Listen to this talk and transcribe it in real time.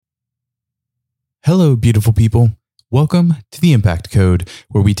Hello, beautiful people. Welcome to the Impact Code,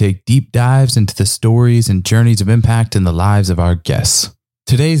 where we take deep dives into the stories and journeys of impact in the lives of our guests.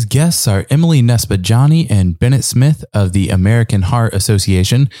 Today's guests are Emily Niespodziany and Bennett Smith of the American Heart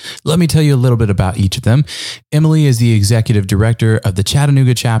Association. Let me tell you a little bit about each of them. Emily is the executive director of the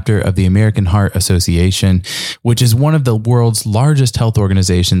Chattanooga chapter of the American Heart Association, which is one of the world's largest health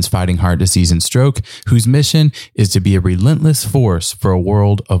organizations fighting heart disease and stroke, whose mission is to be a relentless force for a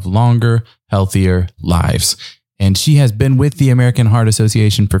world of longer, healthier lives. And she has been with the American Heart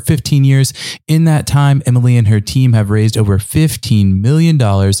Association for 15 years. In that time, Emily and her team have raised over $15 million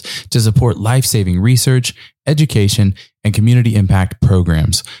to support life-saving research, education, and community impact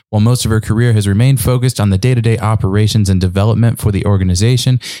programs. While most of her career has remained focused on the day-to-day operations and development for the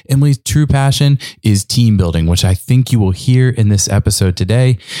organization, Emily's true passion is team building, which I think you will hear in this episode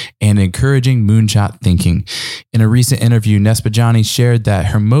today, and encouraging moonshot thinking. In a recent interview, Niespodziany shared that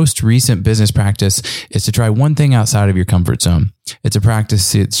her most recent business practice is to try one thing outside of your comfort zone. It's a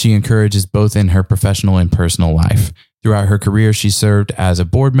practice that she encourages both in her professional and personal life. Throughout her career, she served as a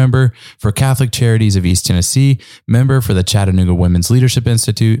board member for Catholic Charities of East Tennessee, member for the Chattanooga Women's Leadership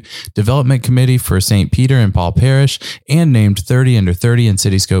Institute, development committee for St. Peter and Paul Parish, and named 30 Under 30 in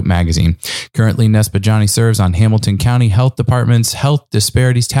Cityscope magazine. Currently, Niespodziany serves on Hamilton County Health Department's Health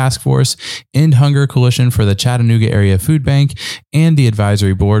Disparities Task Force, End Hunger Coalition for the Chattanooga Area Food Bank, and the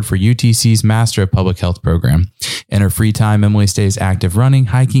advisory board for UTC's Master of Public Health program. In her free time, Emily stays active running,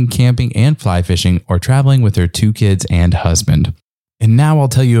 hiking, camping, and fly fishing, or traveling with her 2 kids and husband. And now I'll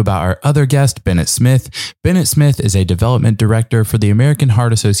tell you about our other guest, Bennett Smith. Bennett Smith is a development director for the American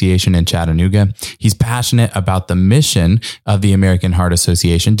Heart Association in Chattanooga. He's passionate about the mission of the American Heart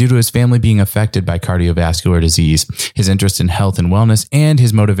Association due to his family being affected by cardiovascular disease, his interest in health and wellness, and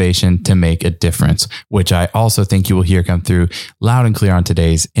his motivation to make a difference, which I also think you will hear come through loud and clear on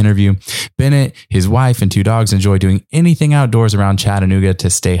today's interview. Bennett, his wife, and 2 dogs enjoy doing anything outdoors around Chattanooga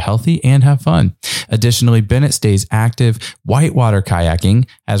to stay healthy and have fun. Additionally, Bennett stays active whitewater kayaking,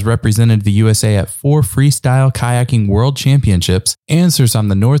 has represented the USA at 4 freestyle kayaking world championships, and serves on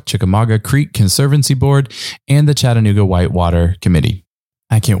the North Chickamauga Creek Conservancy Board and the Chattanooga Whitewater Committee.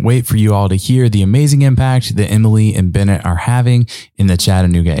 I can't wait for you all to hear the amazing impact that Emily and Bennett are having in the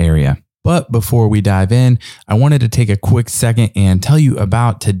Chattanooga area. But before we dive in, I wanted to take a quick second and tell you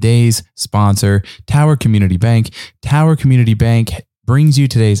about today's sponsor, Tower Community Bank. Tower Community Bank brings you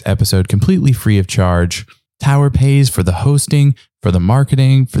today's episode completely free of charge. Tower pays for the hosting, for the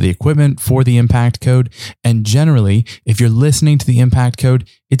marketing, for the equipment, for the Impact Code. And generally, if you're listening to the Impact Code,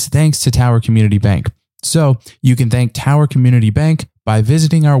 it's thanks to Tower Community Bank. So you can thank Tower Community Bank by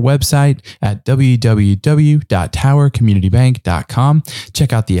visiting our website at www.towercommunitybank.com.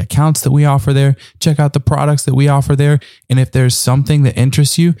 Check out the accounts that we offer there. Check out the products that we offer there. And if there's something that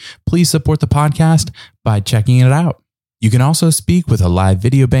interests you, please support the podcast by checking it out. You can also speak with a live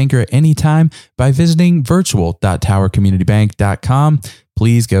video banker at any time by visiting virtual.towercommunitybank.com.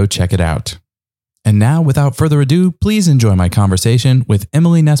 Please go check it out. And now, without further ado, please enjoy my conversation with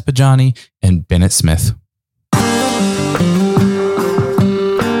Emily Niespodziany and Bennett Smith.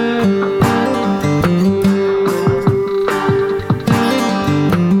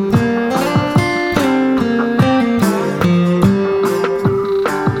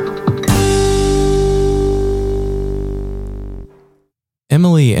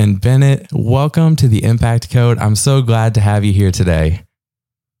 Emily and Bennett, welcome to the Impact Code. I'm so glad to have you here today.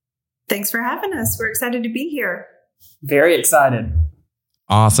 Thanks for having us. We're excited to be here. Very excited.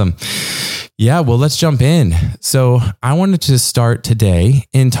 Awesome. Yeah, well, let's jump in. So I wanted to start today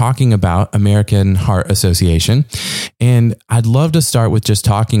in talking about American Heart Association. And I'd love to start with just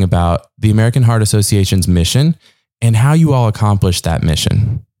talking about the American Heart Association's mission and how you all accomplished that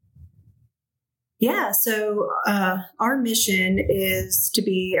mission. Yeah, so our mission is to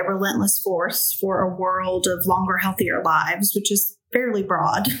be a relentless force for a world of longer, healthier lives, which is fairly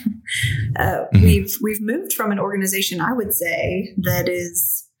broad. We've moved from an organization, I would say, that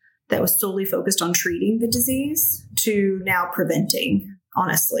was solely focused on treating the disease to now preventing.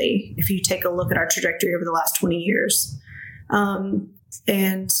 Honestly, if you take a look at our trajectory over the last 20 years,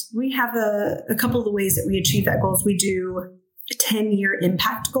 and we have a couple of the ways that we achieve that goals. We do 10-year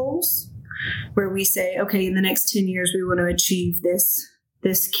impact goals, where we say, okay, in the next 10 years, we want to achieve this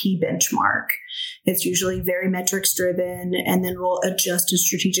key benchmark. It's usually very metrics driven, and then we'll adjust a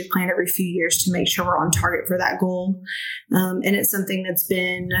strategic plan every few years to make sure we're on target for that goal. And it's something that's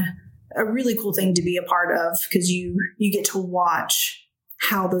been a really cool thing to be a part of, because you get to watch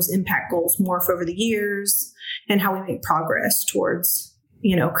how those impact goals morph over the years and how we make progress towards,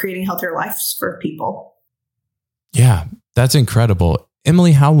 creating healthier lives for people. Yeah, that's incredible.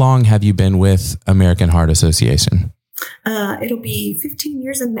 Emily, how long have you been with American Heart Association? It'll be 15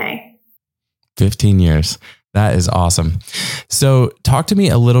 years in May. 15 years. That is awesome. So talk to me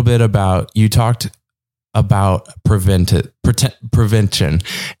a little bit you talked about prevention.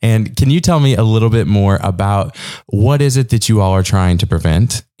 And can you tell me a little bit more about what is it that you all are trying to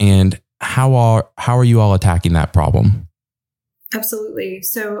prevent, and how are you all attacking that problem? Absolutely.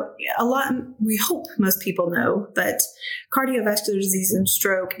 So we hope most people know, but cardiovascular disease and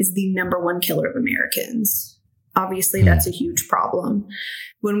stroke is the number one killer of Americans. Obviously, that's a huge problem.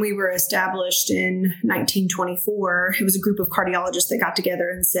 When we were established in 1924, it was a group of cardiologists that got together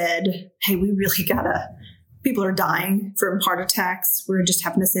and said, hey, we really people are dying from heart attacks. We're just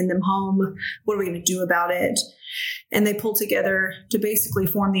having to send them home. What are we going to do about it? And they pulled together to basically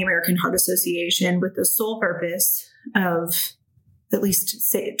form the American Heart Association with the sole purpose of at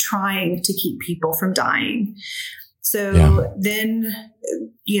least trying to keep people from dying. So then,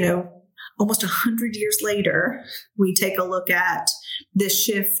 almost 100 years later, we take a look at this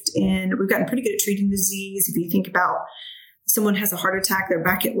shift we've gotten pretty good at treating disease. If you think about someone has a heart attack, they're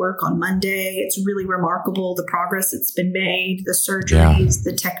back at work on Monday. It's really remarkable, the progress that's been made, the surgeries,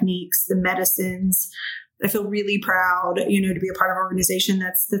 the techniques, the medicines. I feel really proud, to be a part of an organization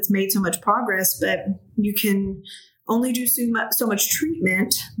that's made so much progress, but you can only do so much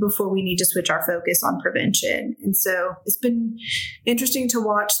treatment before we need to switch our focus on prevention. And so it's been interesting to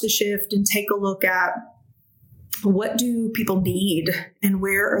watch the shift and take a look at what do people need and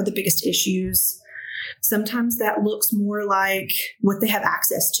where are the biggest issues. Sometimes that looks more like what they have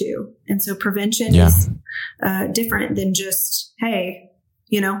access to. And so prevention is different than just, hey,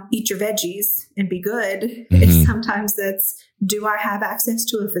 eat your veggies and be good. Sometimes that's, do I have access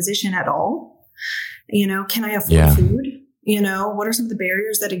to a physician at all? Can I afford food? What are some of the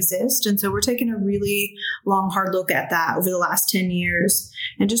barriers that exist? And so we're taking a really long, hard look at that over the last 10 years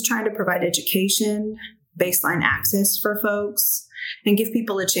and just trying to provide education, baseline access for folks, and give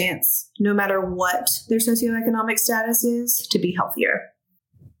people a chance, no matter what their socioeconomic status is, to be healthier.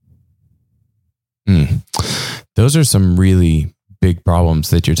 Those are some really big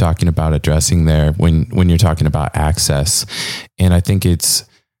problems that you're talking about addressing there when you're talking about access. And I think it's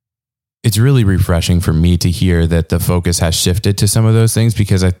really refreshing for me to hear that the focus has shifted to some of those things,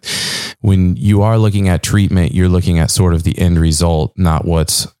 because when you are looking at treatment, you're looking at sort of the end result, not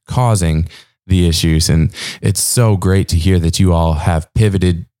what's causing the issues. And it's so great to hear that you all have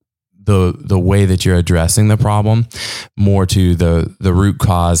pivoted the way that you're addressing the problem more to the root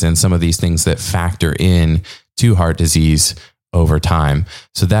cause and some of these things that factor in to heart disease over time.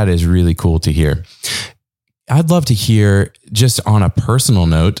 So that is really cool to hear. I'd love to hear, just on a personal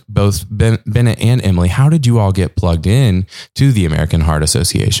note, both Bennett and Emily, how did you all get plugged in to the American Heart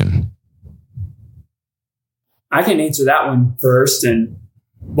Association? I can answer that one first. And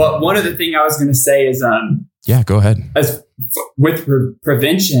one of the things I was going to say is, go ahead. As with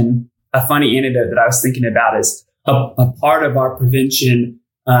prevention, a funny anecdote that I was thinking about is a part of our prevention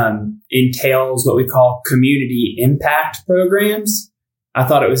entails what we call community impact programs. I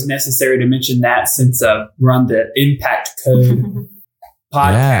thought it was necessary to mention that since we're on the Impact Code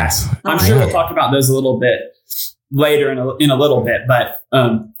podcast. I'm sure we'll talk about those a little bit later in a little bit, but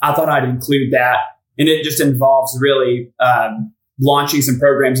I thought I'd include that. And it just involves really launching some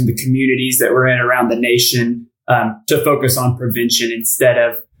programs in the communities that we're in around the nation to focus on prevention instead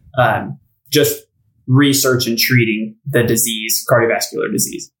of just research and treating the disease, cardiovascular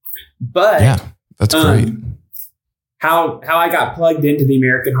disease. But that's great. How I got plugged into the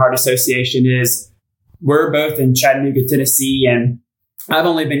American Heart Association is we're both in Chattanooga, Tennessee, and I've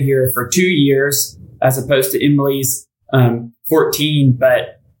only been here for 2 years as opposed to Emily's 14.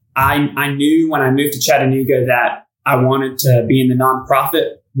 But I knew when I moved to Chattanooga that I wanted to be in the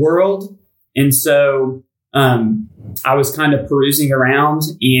nonprofit world. And so I was kind of perusing around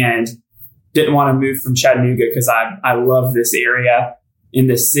and didn't want to move from Chattanooga because I love this area in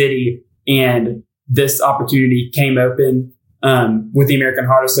this city. And this opportunity came open with the American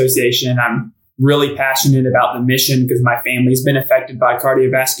Heart Association. I'm really passionate about the mission because my family's been affected by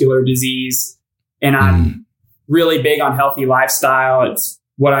cardiovascular disease. And I'm really big on healthy lifestyle. It's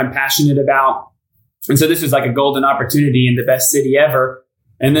what I'm passionate about. And so this was like a golden opportunity in the best city ever.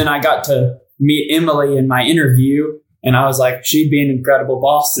 And then I got to meet Emily in my interview, and I was like, she'd be an incredible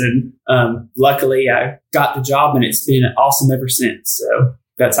boss. And luckily I got the job, and it's been awesome ever since. So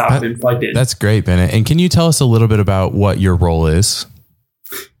that's how I've been plugged in. That's great, Bennett. And can you tell us a little bit about what your role is?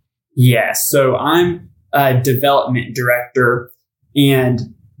 Yeah. So I'm a development director, and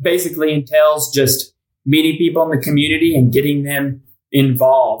basically entails just meeting people in the community and getting them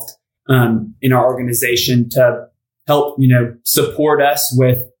involved in our organization to help, support us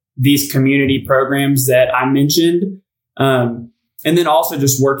with these community programs that I mentioned. And then also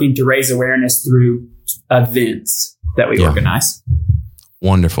just working to raise awareness through events that we organize.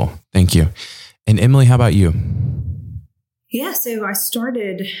 Wonderful. Thank you. And Emily, how about you? Yeah, so I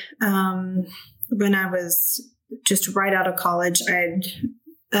started when I was just right out of college. I'd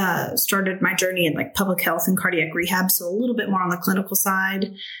started my journey in like public health and cardiac rehab, so a little bit more on the clinical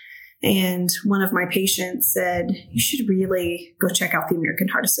side. And one of my patients said, you should really go check out the American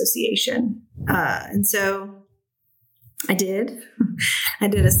Heart Association. And so I did. I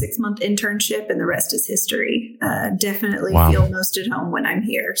did a 6-month internship, and the rest is history. Definitely feel most at home when I'm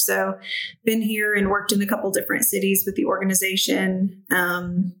here. So been here and worked in a couple different cities with the organization,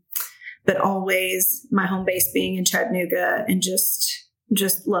 but always my home base being in Chattanooga, and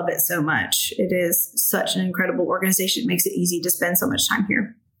just love it so much. It is such an incredible organization. It makes it easy to spend so much time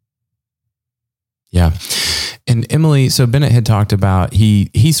here. Yeah. And Emily, so Bennett had talked about,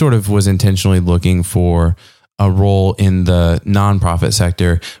 he sort of was intentionally looking for a role in the nonprofit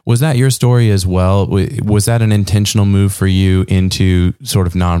sector. Was that your story as well? Was that an intentional move for you into sort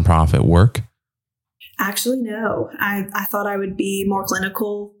of nonprofit work? Actually, no. I thought I would be more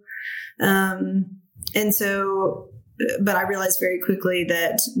clinical. But I realized very quickly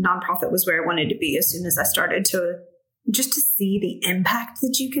that nonprofit was where I wanted to be as soon as I started to see the impact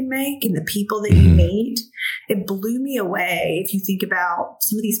that you can make and the people that you meet. It blew me away. If you think about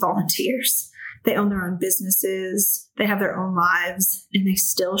some of these volunteers, they own their own businesses, they have their own lives, and they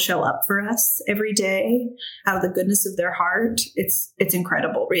still show up for us every day out of the goodness of their heart. It's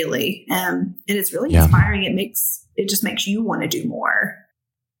incredible, really. And it's really inspiring. It just makes you want to do more.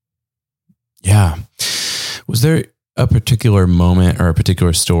 Yeah. Was there a particular moment or a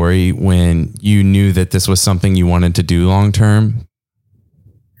particular story when you knew that this was something you wanted to do long term?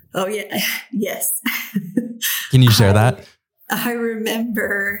 Oh, yeah. Yes. Can you share that? I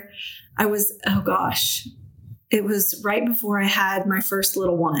remember it was right before I had my first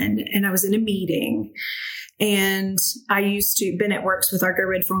little one, and I was in a meeting, and Bennett works with our Go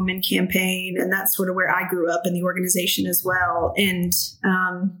Red for Women campaign, and that's sort of where I grew up in the organization as well. And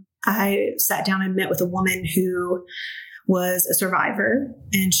I sat down and met with a woman who was a survivor,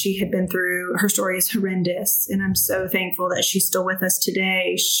 and she had been through, her story is horrendous. And I'm so thankful that she's still with us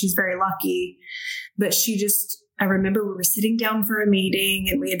today. She's very lucky, but I remember we were sitting down for a meeting,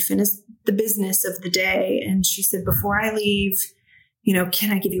 and we had finished the business of the day. And she said, before I leave,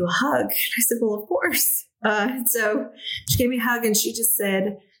 can I give you a hug? And I said, well, of course. So she gave me a hug, and she just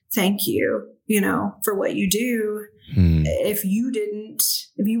said, thank you, for what you do. If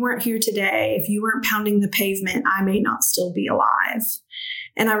you weren't here today, if you weren't pounding the pavement, I may not still be alive.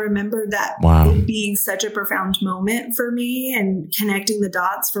 And I remember that it being such a profound moment for me, and connecting the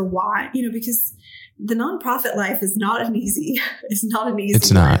dots for why, because the nonprofit life is not an easy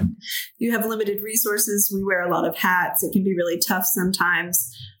It's not. You have limited resources. We wear a lot of hats. It can be really tough sometimes.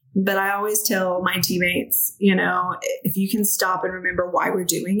 But I always tell my teammates, if you can stop and remember why we're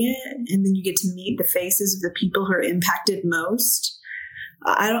doing it, and then you get to meet the faces of the people who are impacted most,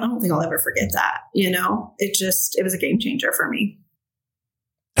 I don't think I'll ever forget that. It was a game changer for me.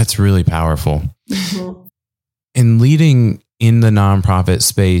 That's really powerful. Mm-hmm. And leading in the nonprofit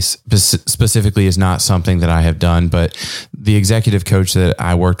space specifically is not something that I have done, but the executive coach that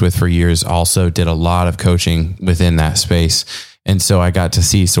I worked with for years also did a lot of coaching within that space. And so I got to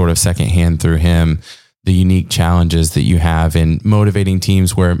see sort of secondhand through him the unique challenges that you have in motivating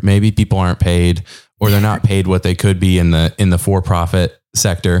teams where maybe people aren't paid, or they're not paid what they could be in the for-profit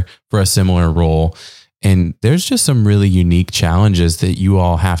sector for a similar role. And there's just some really unique challenges that you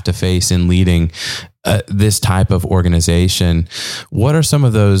all have to face in leading this type of organization. What are some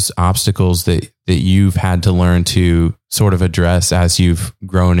of those obstacles that you've had to learn to sort of address as you've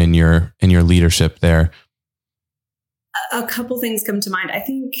grown in your leadership there? A couple things come to mind. I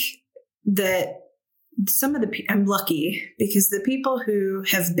think that I'm lucky because the people who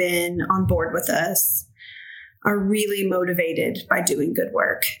have been on board with us are really motivated by doing good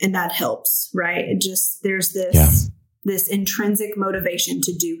work, and that helps, right? There's this intrinsic motivation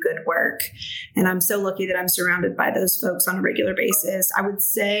to do good work. And I'm so lucky that I'm surrounded by those folks on a regular basis. I would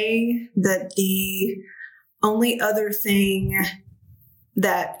say that the only other thing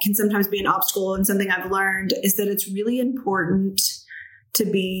that can sometimes be an obstacle, and something I've learned, is that it's really important to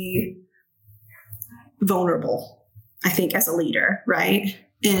be vulnerable, I think, as a leader, right?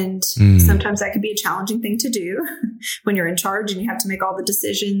 And sometimes that can be a challenging thing to do when you're in charge and you have to make all the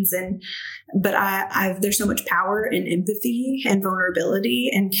decisions. But there's so much power in empathy and vulnerability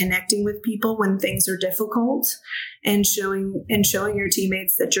and connecting with people when things are difficult, and showing your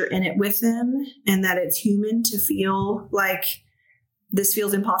teammates that you're in it with them and that it's human to feel like this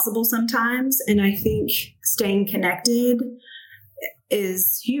feels impossible sometimes. And I think staying connected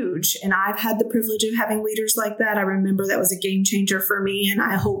is huge. And I've had the privilege of having leaders like that. I remember that was a game changer for me. And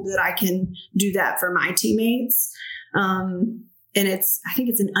I hope that I can do that for my teammates. And I think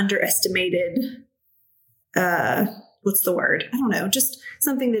it's an underestimated, what's the word? I don't know, just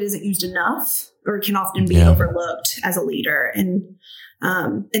something that isn't used enough or can often be overlooked as a leader. And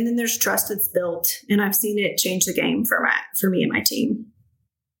then there's trust that's built, and I've seen it change the game for me and my team.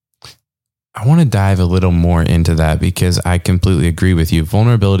 I want to dive a little more into that because I completely agree with you.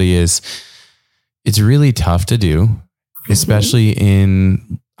 Vulnerability it's really tough to do, especially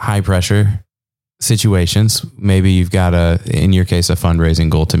in high pressure situations. Maybe you've got in your case, a fundraising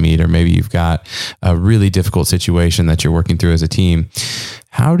goal to meet, or maybe you've got a really difficult situation that you're working through as a team.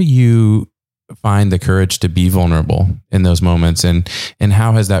 How do you find the courage to be vulnerable in those moments? And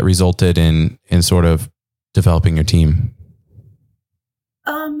how has that resulted in sort of developing your team?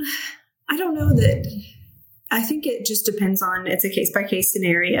 I don't know that. I think it just depends on, it's a case by case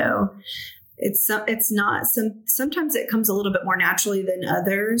scenario. Sometimes it comes a little bit more naturally than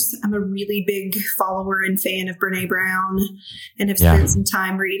others. I'm a really big follower and fan of Brene Brown, and have spent some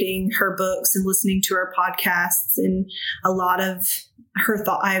time reading her books and listening to her podcasts, and a lot of her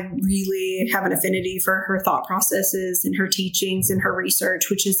thought. I really have an affinity for her thought processes and her teachings and her research,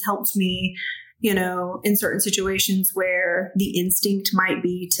 which has helped me, in certain situations where the instinct might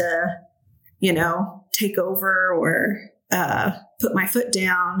be to, take over or put my foot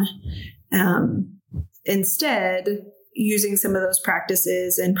down. Instead, using some of those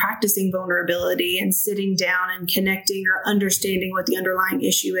practices and practicing vulnerability and sitting down and connecting or understanding what the underlying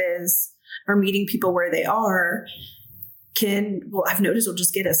issue is, or meeting people where they are, I've noticed will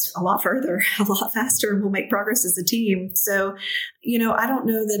just get us a lot further, a lot faster, and we'll make progress as a team. So, I don't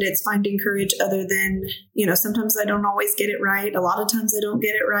know that it's finding courage other than, sometimes I don't always get it right. A lot of times I don't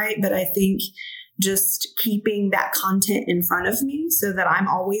get it right, but I think just keeping that content in front of me so that I'm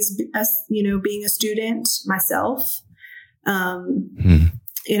always, being a student myself,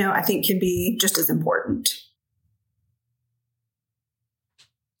 I think can be just as important.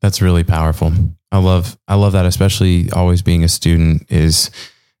 That's really powerful. I love that, especially always being a student is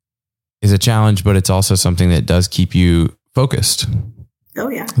a challenge, but it's also something that does keep you focused. Oh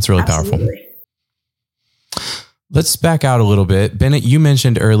yeah. It's really Absolutely. powerful. Let's back out a little bit. Bennett, you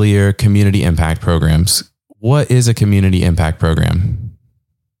mentioned earlier community impact programs. What is a community impact program?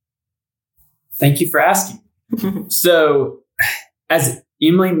 Thank you for asking. So, as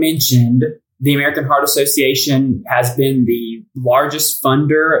Emily mentioned, the American Heart Association has been the largest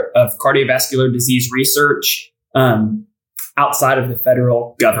funder of cardiovascular disease research outside of the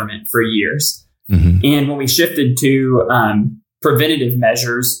federal government for years. Mm-hmm. And when we shifted to preventative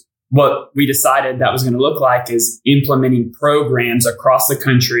measures, what we decided that was going to look like is implementing programs across the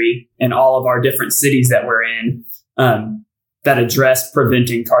country in all of our different cities that we're in that address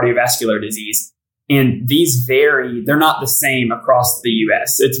preventing cardiovascular disease. And these vary. They're not the same across the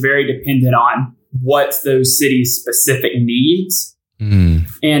U.S. It's very dependent on what those cities' specific needs. Mm.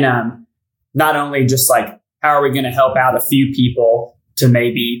 And not only just like, how are we going to help out a few people to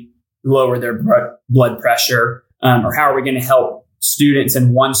maybe lower their blood pressure? Or how are we going to help students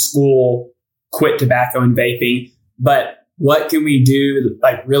in one school quit tobacco and vaping? But what can we do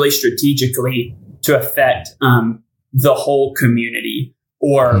like really strategically to affect the whole community?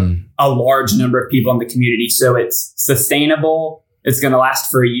 Or a large number of people in the community. So it's sustainable. It's going to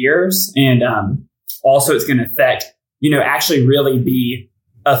last for years. And also it's going to affect, actually really be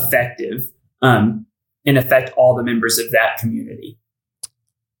effective and affect all the members of that community.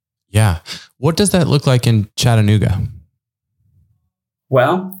 Yeah. What does that look like in Chattanooga?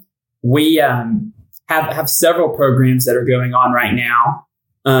 Well, we have several programs that are going on right now.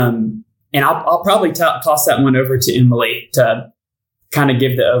 And I'll probably toss that one over to Emily to kind of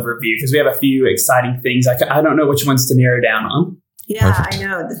give the overview, because we have a few exciting things. I don't know which ones to narrow down on. Yeah, Perfect. I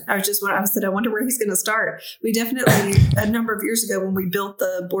know. I wonder where he's going to start. We definitely, a number of years ago when we built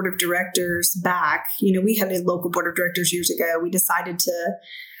the board of directors back, we had a local board of directors years ago. We decided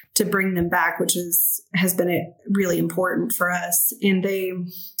to bring them back, which has been really important for us. And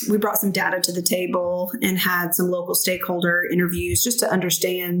we brought some data to the table and had some local stakeholder interviews just to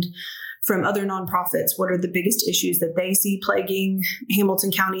understand from other nonprofits, what are the biggest issues that they see plaguing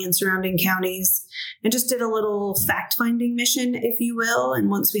Hamilton County and surrounding counties, and just did a little fact-finding mission, if you will.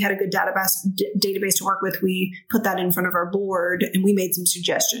 And once we had a good database to work with, we put that in front of our board, and we made some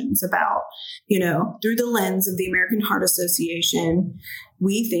suggestions about, through the lens of the American Heart Association,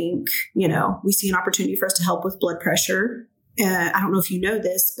 we think, we see an opportunity for us to help with blood pressure. I don't know if you know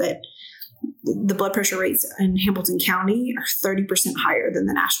this, but the blood pressure rates in Hamilton County are 30% higher than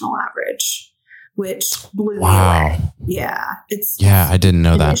the national average, which blew me away. Yeah. I didn't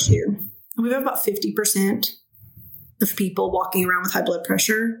know that. Issue. We have about 50% of people walking around with high blood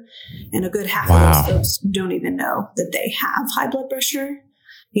pressure, and a good half of those folks don't even know that they have high blood pressure.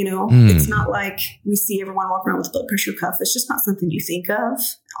 It's not like we see everyone walking around with a blood pressure cuff. It's just not something you think of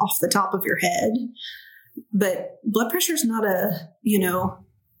off the top of your head. But blood pressure is not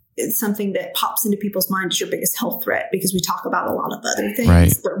it's something that pops into people's mind as your biggest health threat, because we talk about a lot of other things,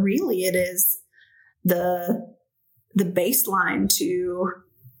 right. But really it is the baseline to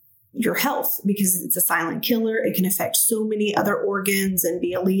your health, because it's a silent killer. It can affect so many other organs and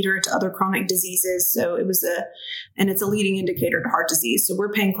be a leader to other chronic diseases. So it's a leading indicator to heart disease. So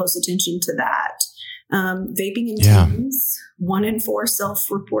we're paying close attention to that. Vaping in teens, 1 in 4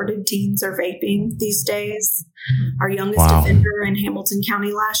 self-reported teens are vaping these days. Our youngest offender in Hamilton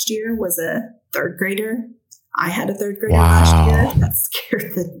County last year was a 3rd grader. I had a 3rd grader last year. That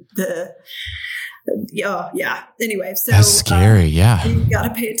scared Anyway, so that's scary. You got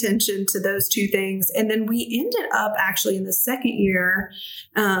to pay attention to those two things. And then we ended up actually in the 2nd year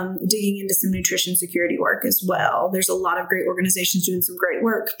digging into some nutrition security work as well. There's a lot of great organizations doing some great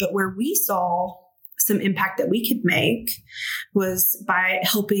work, but where we saw some impact that we could make was by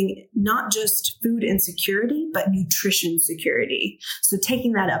helping not just food insecurity, but nutrition security. So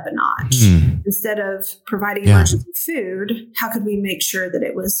taking that up a notch. Instead of providing emergency food, how could we make sure that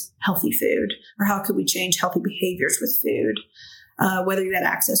it was healthy food? Or how could we change healthy behaviors with food, whether you had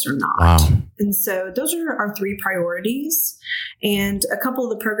access or not? And so those are our 3 priorities. And a couple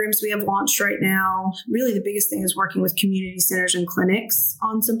of the programs we have launched right now, really the biggest thing is working with community centers and clinics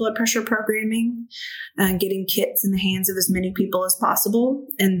on some blood pressure programming and getting kits in the hands of as many people as possible.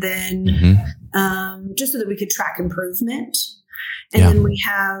 And then just so that we could track improvement. And then we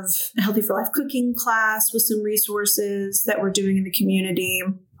have a Healthy for Life cooking class with some resources that we're doing in the community.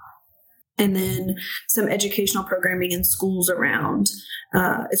 And then some educational programming in schools around.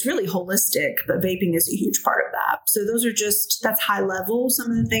 It's really holistic, but vaping is a huge part of that. So those are that's high level,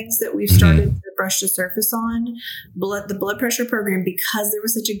 some of the things that we've started to brush the surface on. The blood pressure program, because there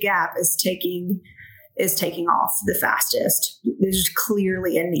was such a gap, is taking off the fastest. There's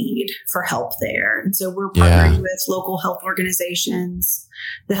clearly a need for help there. And so we're partnering with local health organizations,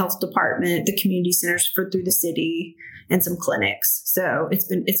 the health department, the community centers through the city, and some clinics. So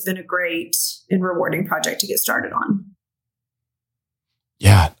it's been a great and rewarding project to get started on.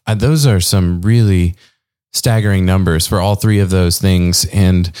 Yeah, those are some really staggering numbers for all 3 of those things.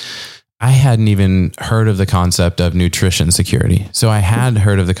 And I hadn't even heard of the concept of nutrition security. So I had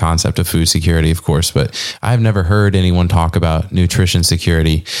heard of the concept of food security, of course, but I've never heard anyone talk about nutrition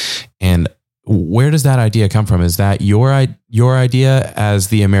security. And where does that idea come from? Is that your idea as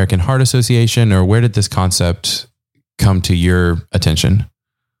the American Heart Association, or where did this concept come to your attention?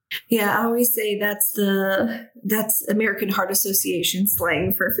 Yeah, I always say that's American Heart Association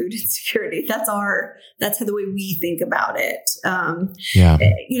slang for food insecurity. That's the way we think about it.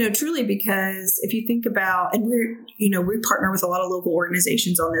 Truly, because if you think about, and we partner with a lot of local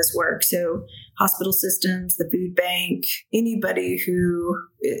organizations on this work. So hospital systems, the food bank, anybody who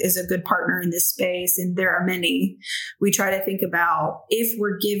is a good partner in this space, and there are many, we try to think about, if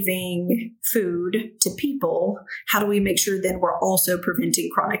we're giving food to people, how do we make sure then we're also preventing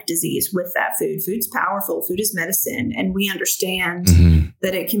chronic disease with that food? Food's powerful. Food is medicine. And we understand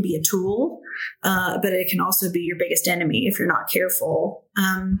that it can be a tool, but it can also be your biggest enemy if you're not careful.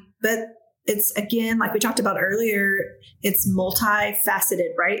 But it's, again, like we talked about earlier, it's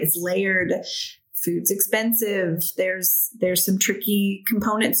multifaceted, right? It's layered. Food's expensive. There's some tricky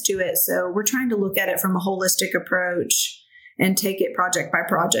components to it. So we're trying to look at it from a holistic approach and take it project by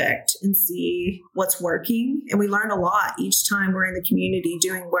project and see what's working. And we learn a lot each time we're in the community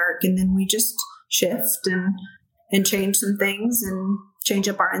doing work. And then we just shift and change some things and change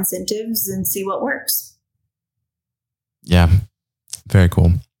up our incentives and see what works. Yeah. Very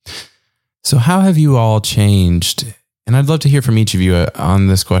cool. So how have you all changed? And I'd love to hear from each of you on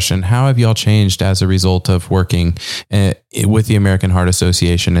this question. How have you all changed as a result of working with the American Heart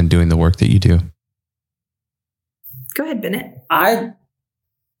Association and doing the work that you do? Go ahead, Bennett.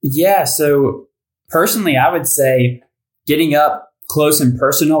 So personally, I would say getting up close and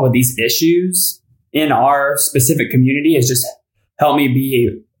personal with these issues in our specific community has just helped me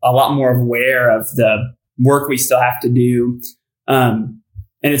be a lot more aware of the work we still have to do. And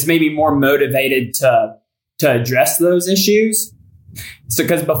it's made me more motivated to address those issues. So,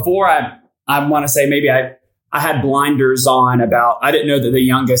 because before I want to say maybe I had blinders on about, I didn't know that the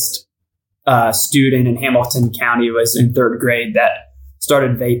youngest student in Hamilton County was in third grade that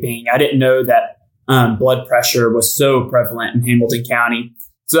started vaping. I didn't know that blood pressure was so prevalent in Hamilton County.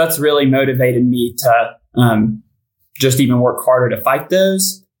 So that's really motivated me to just even work harder to fight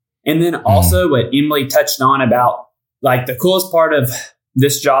those. And then also what Emily touched on about, like, the coolest part of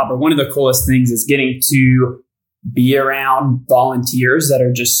this job, or one of the coolest things, is getting to be around volunteers that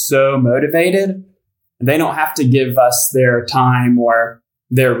are just so motivated. They don't have to give us their time or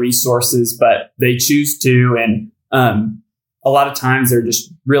their resources, but they choose to. And a lot of times they're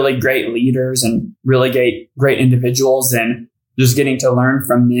just really great leaders and really great individuals, and just getting to learn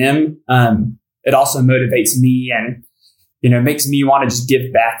from them. It also motivates me and, makes me want to just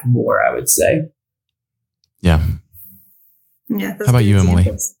give back more, I would say. Yeah. Yeah. How about you, Emily?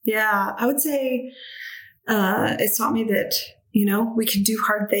 Yeah, I would say it's taught me that, we can do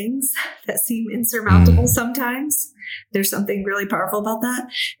hard things that seem insurmountable sometimes. There's something really powerful about that.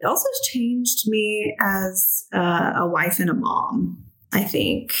 It also has changed me as a wife and a mom, I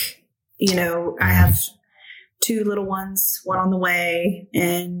think. I have 2 little ones, one on the way.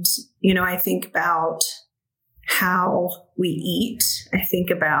 And, I think about how we eat. I think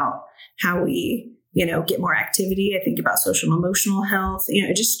about how we, get more activity. I think about social and emotional health.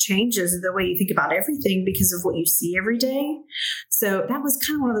 It just changes the way you think about everything because of what you see every day. So that was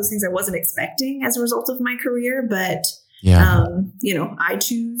kind of one of those things I wasn't expecting as a result of my career. But, I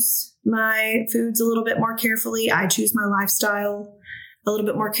choose my foods a little bit more carefully. I choose my lifestyle a little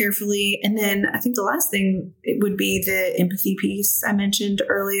bit more carefully. And then I think the last thing, it would be the empathy piece I mentioned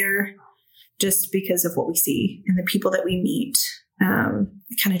earlier, just because of what we see and the people that we meet.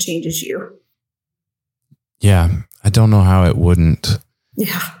 It kind of changes you. Yeah. I don't know how it wouldn't.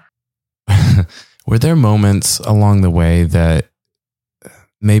 Yeah. Were there moments along the way that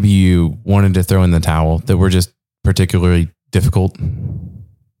maybe you wanted to throw in the towel that were just particularly difficult?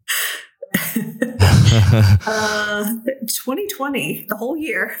 2020, the whole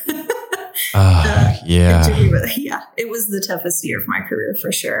year. Yeah. It was the toughest year of my career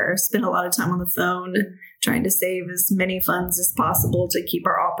for sure. Spent a lot of time on the phone trying to save as many funds as possible to keep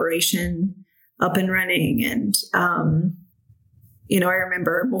our operation up and running. And, I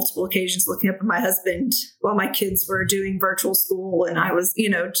remember multiple occasions looking up at my husband while my kids were doing virtual school. And I was,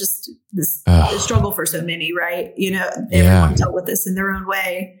 just this struggle for so many, right? Everyone dealt with this in their own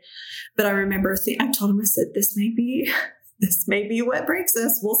way. But I remember I told him, I said, this may be what breaks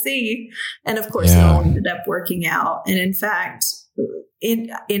us. We'll see. And of course, it all ended up working out. And in fact, in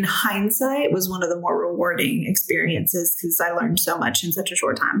hindsight, it was one of the more rewarding experiences because I learned so much in such a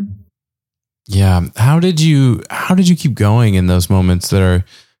short time. Yeah. How did you keep going in those moments that are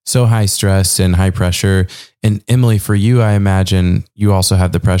so high stress and high pressure? And Emily, for you, I imagine you also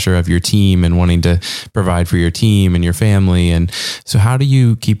have the pressure of your team and wanting to provide for your team and your family. And so how do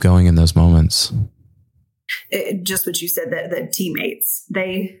you keep going in those moments? Just what you said, that the teammates,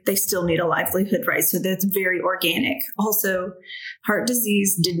 they still need a livelihood, right? So that's very organic. Also, heart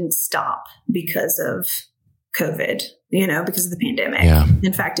disease didn't stop because of COVID, because of the pandemic. Yeah.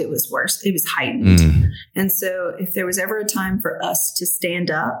 In fact, it was worse. It was heightened. And so if there was ever a time for us to stand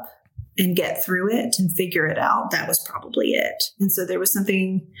up and get through it and figure it out, that was probably it. And so there was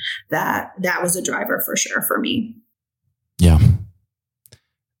something that was a driver for sure for me. Yeah.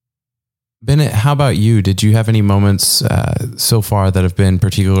 Bennett, how about you? Did you have any moments so far that have been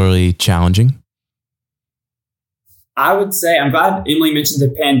particularly challenging? I would say I'm glad Emily mentioned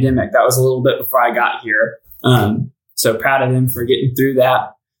the pandemic. That was a little bit before I got here. So proud of them for getting through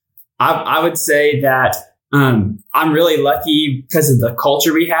that. I would say that I'm really lucky because of the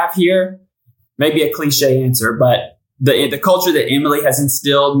culture we have here. Maybe a cliche answer, but the culture that Emily has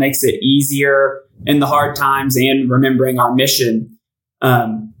instilled makes it easier in the hard times, and remembering our mission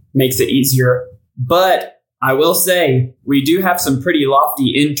makes it easier. But I will say we do have some pretty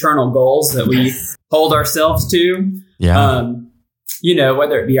lofty internal goals that we hold ourselves to. Yeah.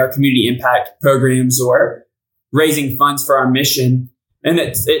 Whether it be our community impact programs or raising funds for our mission. And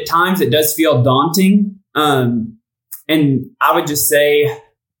at times it does feel daunting. And I would just say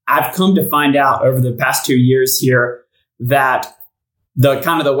I've come to find out over the past 2 years here that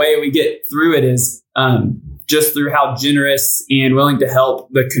the way we get through it is just through how generous and willing to help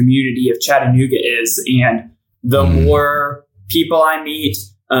the community of Chattanooga is. And the more people I meet,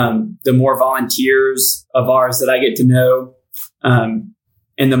 the more volunteers of ours that I get to know, And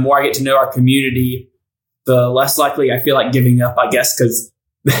the more I get to know our community, the less likely I feel like giving up, I guess, because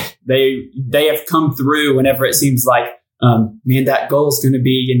they have come through whenever it seems like, man, that goal is going to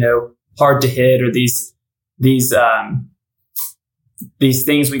be, hard to hit, or these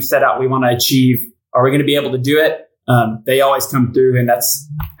things we've set out we want to achieve. Are we going to be able to do it? They always come through, and that's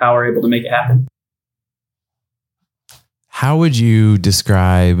how we're able to make it happen. How would you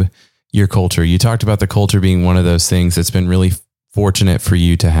describe your culture? You talked about the culture being one of those things that's been really fortunate for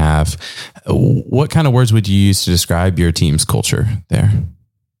you to have. What kind of words would you use to describe your team's culture there?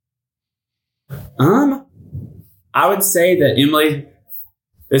 I would say that Emily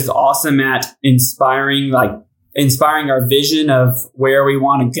is awesome at inspiring our vision of where we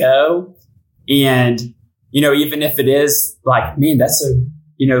want to go. And, even if it is like, man, that's a,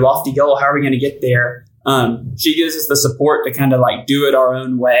 lofty goal, how are we going to get there? She gives us the support to kind of like do it our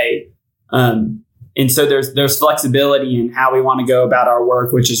own way. And so there's flexibility in how we want to go about our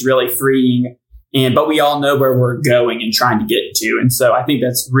work, which is really freeing. But we all know where we're going and trying to get to. And so I think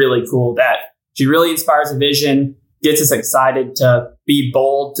that's really cool that she really inspires a vision, gets us excited to be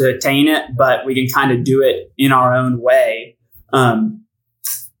bold to attain it, but we can kind of do it in our own way,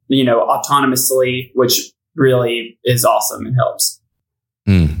 autonomously, which really is awesome and helps.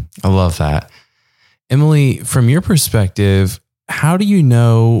 I love that. Emily, from your perspective, how do you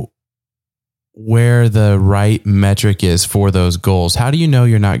know where the right metric is for those goals? How do you know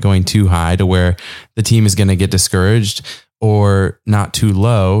you're not going too high to where the team is going to get discouraged, or not too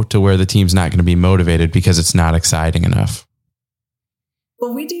low to where the team's not going to be motivated because it's not exciting enough?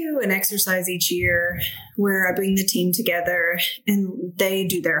 Well, we do an exercise each year where I bring the team together and they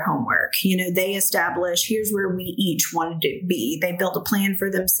do their homework. They establish, here's where we each wanted to be. They build a plan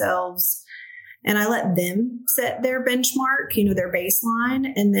for themselves, and I let them set their benchmark, their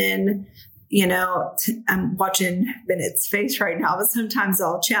baseline. And then, I'm watching Bennett's face right now, but sometimes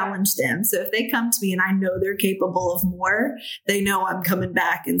I'll challenge them. So if they come to me and I know they're capable of more, they know I'm coming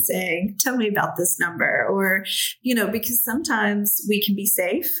back and saying, tell me about this number. Or, because sometimes we can be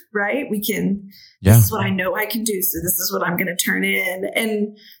safe, right? This is what I know I can do, so this is what I'm going to turn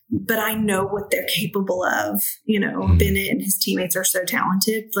in. But I know what they're capable of. Bennett and his teammates are so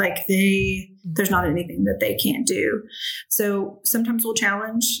talented. There's not anything that they can't do. So sometimes we'll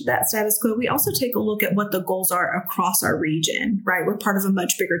challenge that status quo. We also take a look at what the goals are across our region, right? We're part of a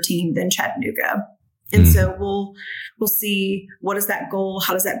much bigger team than Chattanooga. And so we'll see, what is that goal?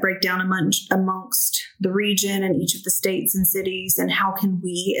 How does that break down amongst the region and each of the states and cities? And how can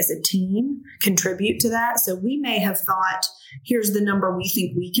we as a team contribute to that? So we may have thought, here's the number we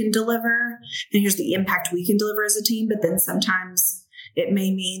think we can deliver, and here's the impact we can deliver as a team. But then sometimes it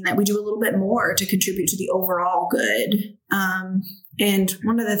may mean that we do a little bit more to contribute to the overall good. And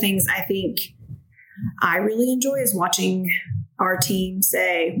one of the things I think I really enjoy is watching our team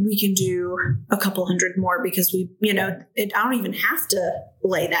say, we can do a couple hundred more, because I don't even have to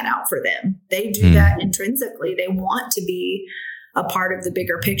lay that out for them. They do that intrinsically. They want to be a part of the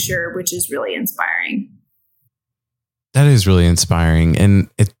bigger picture, which is really inspiring. That is really inspiring, and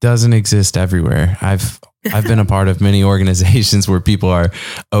it doesn't exist everywhere. I've been a part of many organizations where people are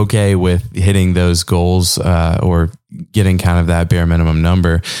okay with hitting those goals or getting kind of that bare minimum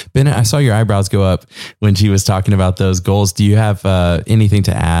number. Bennett, I saw your eyebrows go up when she was talking about those goals. Do you have anything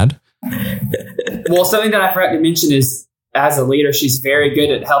to add? Well, something that I forgot to mention is, as a leader, she's very good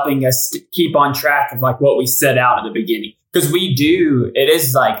at helping us to keep on track of what we set out at the beginning. Because it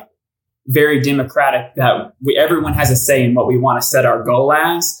is very democratic that everyone has a say in what we want to set our goal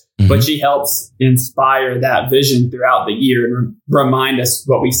as, but she helps inspire that vision throughout the year and remind us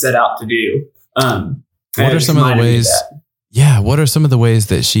what we set out to do. What are some of the ways? What are some of the ways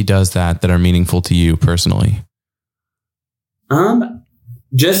that she does that are meaningful to you personally?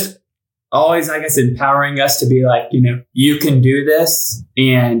 Just always, I guess, empowering us to be like, you can do this,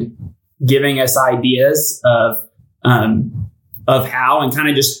 and giving us ideas of how, and kind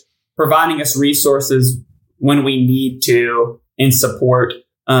of just providing us resources when we need to, in support.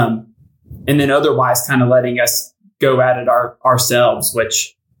 And then otherwise kind of letting us go at it ourselves,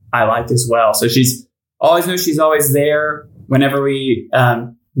 which I like as well. So she's always there whenever we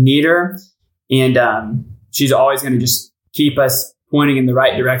need her. And she's always going to just keep us pointing in the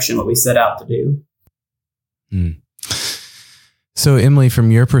right direction, what we set out to do. So Emily,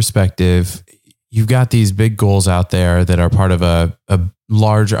 from your perspective, you've got these big goals out there that are part of a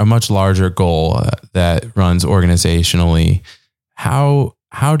much larger goal that runs organizationally.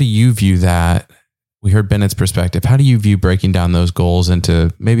 How do you view that? We heard Bennett's perspective. How do you view breaking down those goals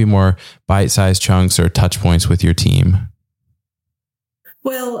into maybe more bite-sized chunks or touch points with your team?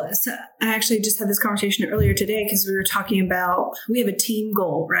 Well, so I actually just had this conversation earlier today because we were talking about, we have a team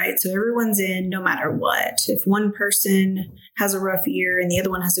goal, right? So everyone's in no matter what. If one person has a rough year and the other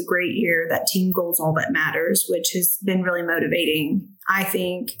one has a great year, that team goal is all that matters, which has been really motivating. I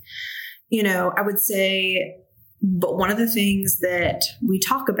think, I would say, but one of the things that we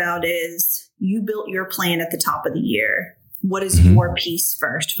talk about is you built your plan at the top of the year. What is your piece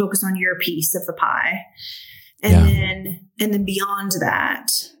first? Focus on your piece of the pie. And then beyond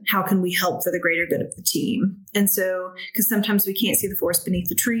that, how can we help for the greater good of the team? And so, because sometimes we can't see the forest beneath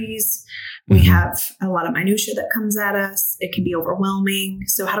the trees, we have a lot of minutia that comes at us. It can be overwhelming.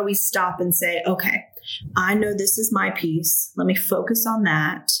 So how do we stop and say, okay, I know this is my piece. Let me focus on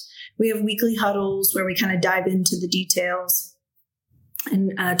that. We have weekly huddles where we kind of dive into the details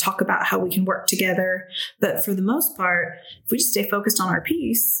and talk about how we can work together. But for the most part, if we just stay focused on our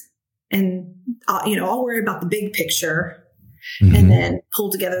piece, and, I'll worry about the big picture and then pull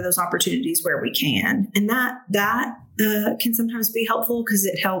together those opportunities where we can. And that can sometimes be helpful because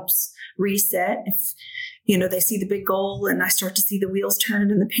it helps reset. If, they see the big goal and I start to see the wheels turn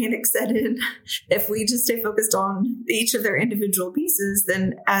and the panic set in, if we just stay focused on each of their individual pieces,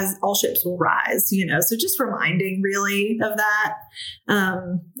 then as all ships will rise, so just reminding really of that.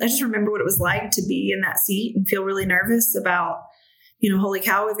 I just remember what it was like to be in that seat and feel really nervous about, holy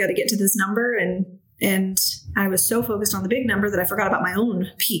cow, we've got to get to this number. And I was so focused on the big number that I forgot about my own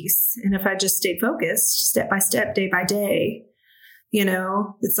piece. And if I just stayed focused step by step, day by day,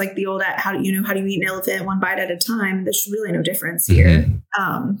 it's like the old, how do you eat an elephant one bite at a time? There's really no difference here.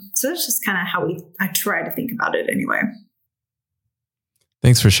 So that's just kind of how I try to think about it anyway.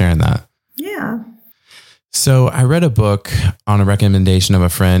 Thanks for sharing that. Yeah. So I read a book on a recommendation of a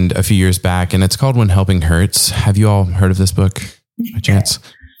friend a few years back, and it's called When Helping Hurts. Have you all heard of this book by chance?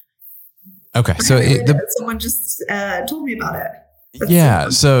 Okay. So someone just told me about it.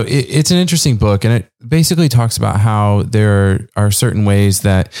 So it's an interesting book, and it basically talks about how there are certain ways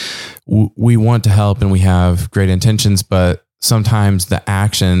that we want to help and we have great intentions, but sometimes the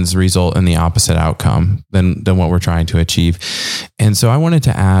actions result in the opposite outcome than what we're trying to achieve. And so I wanted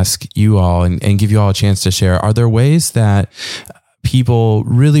to ask you all and give you all a chance to share, are there ways that people,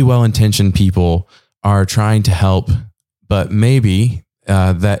 really well-intentioned people, are trying to help, but maybe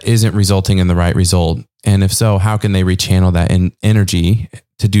that isn't resulting in the right result? And if so, how can they rechannel that energy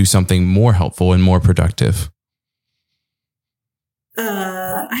to do something more helpful and more productive?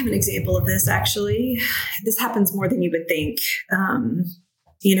 I have an example of this, actually. This happens more than you would think.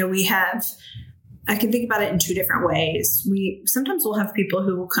 I can think about it in two different ways. Sometimes we'll have people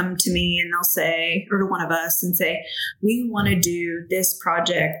who will come to me and they'll say, or to one of us and say, we want to do this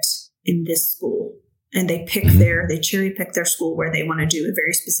project in this school. And they cherry pick their school where they want to do a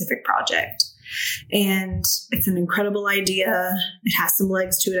very specific project. And it's an incredible idea. It has some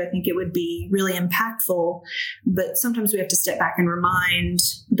legs to it. I think it would be really impactful. But sometimes we have to step back and remind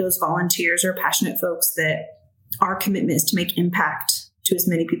those volunteers or passionate folks that our commitment is to make impact to as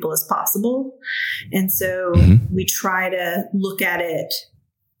many people as possible. And so we try to look at it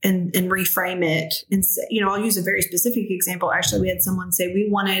and reframe it. And say, I'll use a very specific example. Actually, we had someone say, we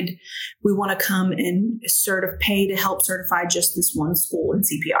want to come and pay to help certify just this one school in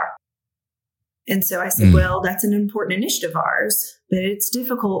CPR. And so I said, well, that's an important initiative of ours, but it's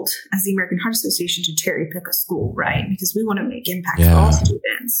difficult as the American Heart Association to cherry pick a school, right? Because we want to make impact for all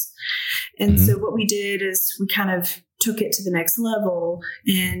students. And so what we did is we kind of took it to the next level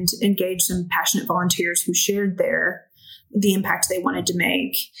and engaged some passionate volunteers who shared the impact they wanted to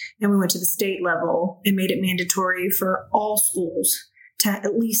make. And we went to the state level and made it mandatory for all schools to,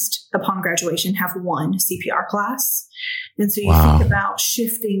 at least upon graduation, have one CPR class. And so you think about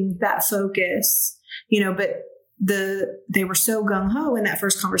shifting that focus, but they were so gung-ho in that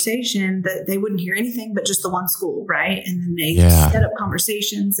first conversation that they wouldn't hear anything but just the one school, right? And then they set up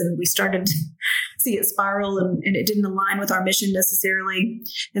conversations and we started to see it spiral and it didn't align with our mission necessarily.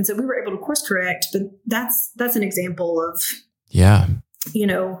 And so we were able to course correct, but that's an example of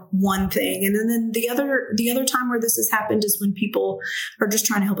one thing. And then the other time where this has happened is when people are just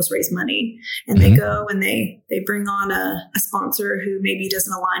trying to help us raise money and they go and they bring on a sponsor who maybe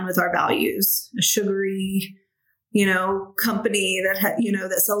doesn't align with our values, a sugary, company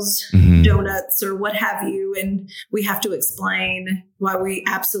that sells donuts or what have you. And we have to explain why we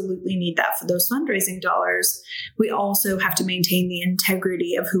absolutely need that for those fundraising dollars. We also have to maintain the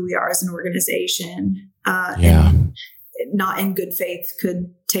integrity of who we are as an organization. And not in good faith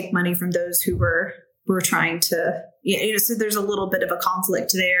could take money from those who were trying to, so there's a little bit of a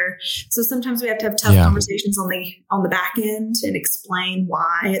conflict there. So sometimes we have to have tough conversations on the back end and explain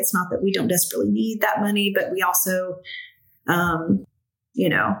why. It's not that we don't desperately need that money, but we also,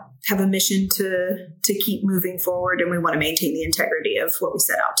 have a mission to keep moving forward, and we want to maintain the integrity of what we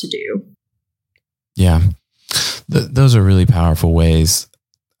set out to do. Yeah. Those are really powerful ways.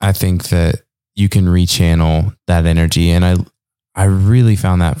 I think that you can rechannel that energy. And I really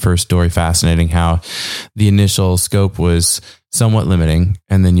found that first story fascinating, how the initial scope was somewhat limiting,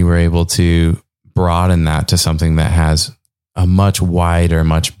 and then you were able to broaden that to something that has a much wider,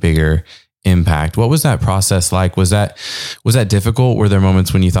 much bigger impact. What was that process like? Was that difficult? Were there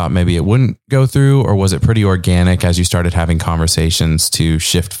moments when you thought maybe it wouldn't go through, or was it pretty organic as you started having conversations to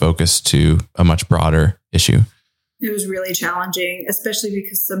shift focus to a much broader issue? It was really challenging, especially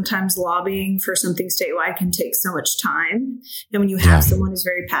because sometimes lobbying for something statewide can take so much time. And when you have someone who's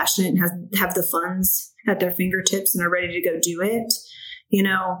very passionate and have the funds at their fingertips and are ready to go do it,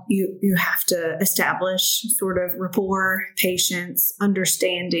 you have to establish sort of rapport, patience,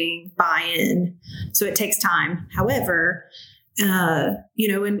 understanding, buy-in. So it takes time. However,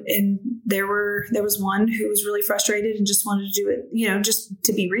 and there was one who was really frustrated and just wanted to do it, just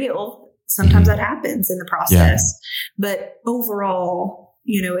to be real. Sometimes that happens in the process, but overall,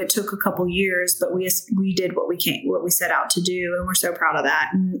 it took a couple years, but we did what we set out to do, and we're so proud of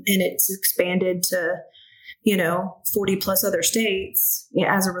that. And it's expanded to 40 plus other states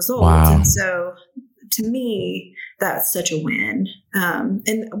as a result. Wow. And so to me, that's such a win. And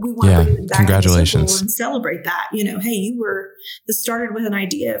we want to bring them back congratulations and celebrate that. Hey, this started with an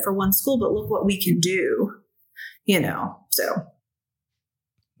idea for one school, but look what we can do, so.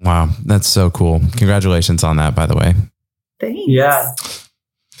 Wow. That's so cool. Congratulations on that, by the way. Thanks. Yeah.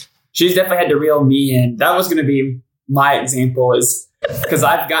 She's definitely had to reel me in. That was going to be my example, is because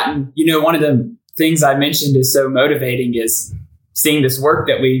I've gotten, one of the things I mentioned is so motivating is seeing this work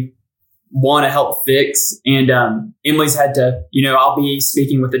that we want to help fix. And Emily's had to, I'll be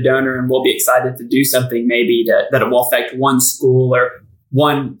speaking with the donor and we'll be excited to do something maybe that it will affect one school or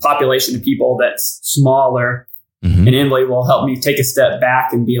one population of people that's smaller. Mm-hmm. And Emily will help me take a step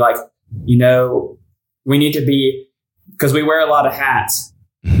back and be like, we need to be, because we wear a lot of hats,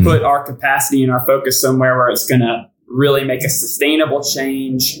 put our capacity and our focus somewhere where it's going to really make a sustainable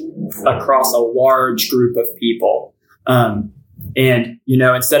change across a large group of people.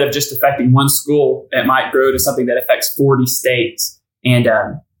 Instead of just affecting one school, it might grow to something that affects 40 states. And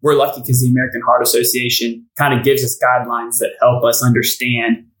we're lucky because the American Heart Association kind of gives us guidelines that help us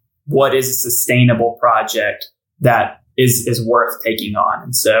understand what is a sustainable project that is worth taking on.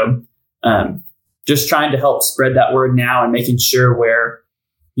 And so just trying to help spread that word now and making sure we're,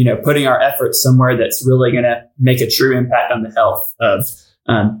 putting our efforts somewhere that's really going to make a true impact on the health of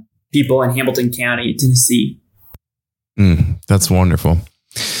people in Hamilton County, Tennessee. That's wonderful.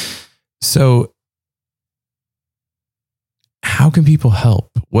 So how can people help?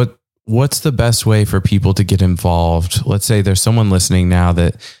 What's the best way for people to get involved? Let's say there's someone listening now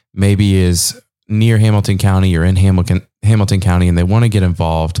that maybe is near Hamilton County or in Hamilton County and they want to get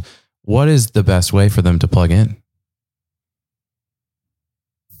involved. What is the best way for them to plug in?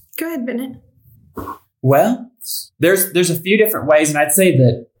 Go ahead, Bennett. Well, there's a few different ways, and I'd say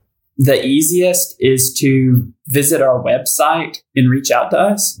that the easiest is to visit our website and reach out to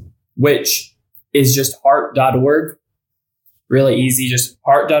us, which is just heart.org. Really easy, just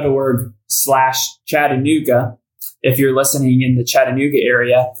heart.org/Chattanooga if you're listening in the Chattanooga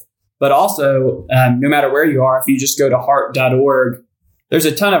area. But also, no matter where you are, if you just go to heart.org, there's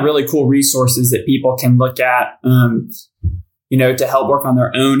a ton of really cool resources that people can look at, to help work on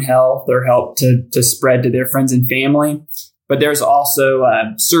their own health or help to spread to their friends and family. But there's also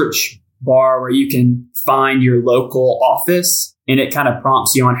a search bar where you can find your local office, and it kind of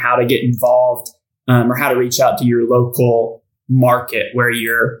prompts you on how to get involved or how to reach out to your local market where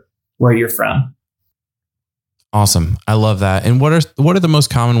you're from. Awesome. I love that. And what are the most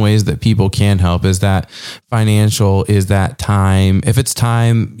common ways that people can help? Is that financial? Is that time? If it's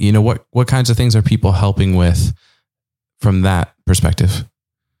time, what kinds of things are people helping with from that perspective?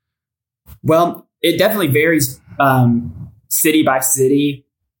 Well, it definitely varies city by city,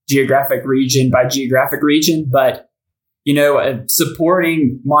 geographic region by geographic region. But,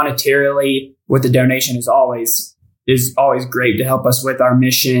 supporting monetarily with a donation is always great to help us with our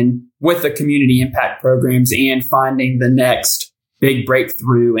mission, with the community impact programs, and finding the next big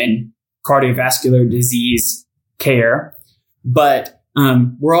breakthrough in cardiovascular disease care. But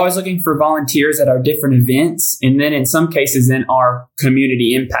we're always looking for volunteers at our different events, and then in some cases in our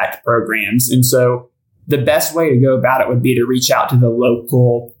community impact programs. And so the best way to go about it would be to reach out to the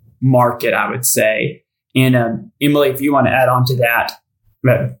local market, I would say. And Emily, if you want to add on to that,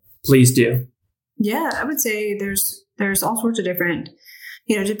 please do. Yeah, I would say there's all sorts of different,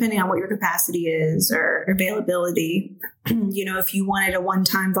 depending on what your capacity is or availability, if you wanted a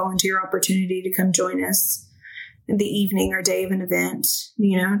one-time volunteer opportunity to come join us in the evening or day of an event,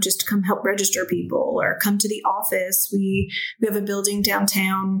 just to come help register people or come to the office. We have a building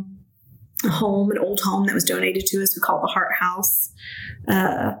downtown, an old home that was donated to us. We call it the Heart House.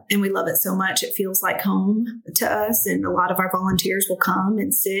 And we love it so much. It feels like home to us. And a lot of our volunteers will come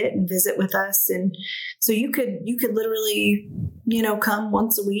and sit and visit with us. And so you could literally, come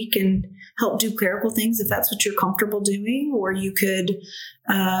once a week and help do clerical things if that's what you're comfortable doing, or you could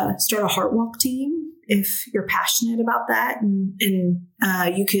start a heart walk team if you're passionate about that. And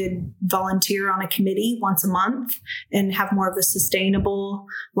you could volunteer on a committee once a month and have more of a sustainable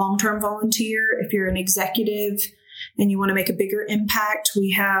long-term volunteer. If you're an executive and you want to make a bigger impact,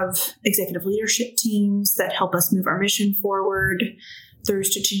 we have executive leadership teams that help us move our mission forward through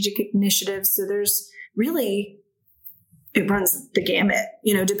strategic initiatives. So there's really, it runs the gamut,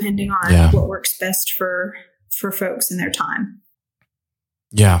 depending on what works best for folks in their time.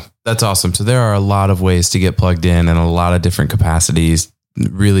 Yeah, that's awesome. So there are a lot of ways to get plugged in and a lot of different capacities,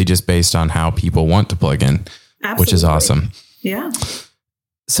 really just based on how people want to plug in, which is awesome. Yeah.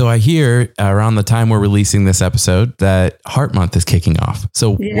 So I hear around the time we're releasing this episode that Heart Month is kicking off.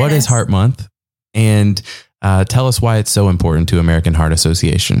 So what is Heart Month? And tell us why it's so important to American Heart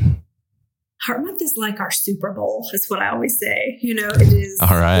Association. Heart Month is like our Super Bowl. That's what I always say. It is.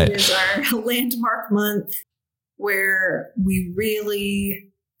 All right. It is our landmark month where we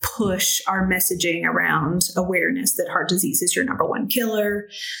really push our messaging around awareness that heart disease is your number one killer.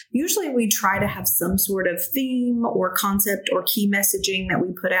 Usually we try to have some sort of theme or concept or key messaging that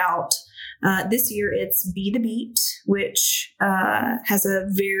we put out. This year it's Be the Beat, which has a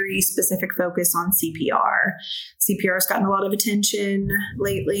very specific focus on CPR. CPR has gotten a lot of attention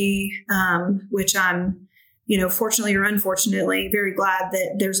lately, which I'm, fortunately or unfortunately, very glad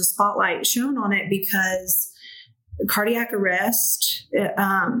that there's a spotlight shown on it, because cardiac arrest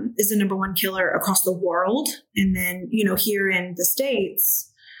is the number one killer across the world. And then, here in the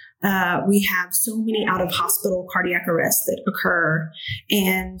States, we have so many out of hospital cardiac arrests that occur,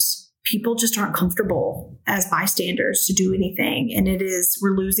 and people just aren't comfortable as bystanders to do anything. And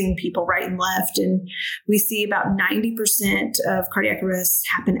we're losing people right and left. And we see about 90% of cardiac arrests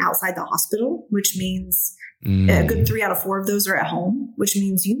happen outside the hospital, which means a good 3 out of 4 of those are at home, which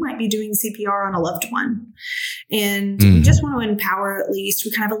means you might be doing CPR on a loved one. And we just want to empower, at least.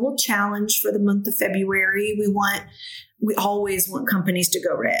 We kind of have a little challenge for the month of February. We always want companies to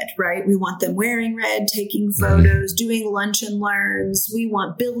go red, right? We want them wearing red, taking photos, doing lunch and learns. We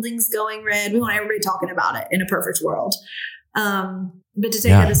want buildings going red. We want everybody talking about it in a perfect world. But to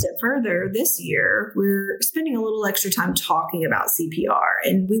take that a step further, this year, we're spending a little extra time talking about CPR,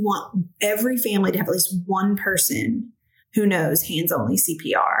 and we want every family to have at least one person who knows hands-only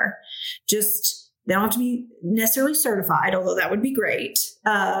CPR. They don't have to be necessarily certified, although that would be great,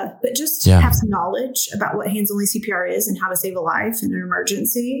 but just have some knowledge about what hands-only CPR is and how to save a life in an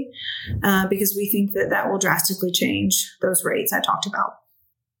emergency, because we think that will drastically change those rates I talked about.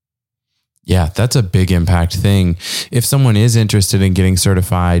 Yeah, that's a big impact thing. If someone is interested in getting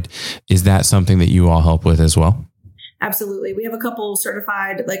certified, is that something that you all help with as well? Absolutely. We have a couple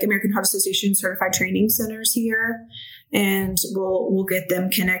certified, like American Heart Association certified training centers here, and we'll get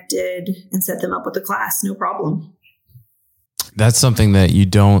them connected and set them up with a class. No problem. That's something that you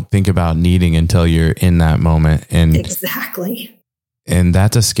don't think about needing until you're in that moment. And exactly. And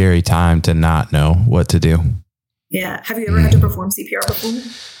that's a scary time to not know what to do. Yeah. Have you ever had to perform CPR before?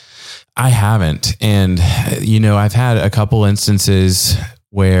 I haven't. And, I've had a couple instances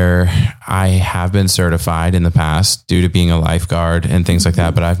where I have been certified in the past due to being a lifeguard and things like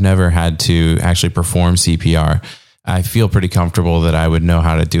that, but I've never had to actually perform CPR. I feel pretty comfortable that I would know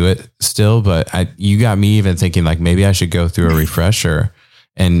how to do it still, but you got me even thinking like maybe I should go through a refresher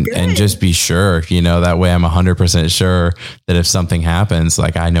and just be sure, that way I'm 100% sure that if something happens,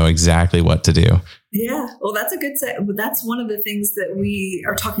 like I know exactly what to do. Yeah. Well, that's a good set. That's one of the things that we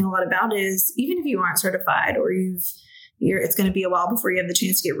are talking a lot about is even if you aren't certified or it's going to be a while before you have the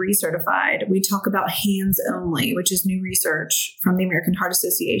chance to get recertified. We talk about hands only, which is new research from the American Heart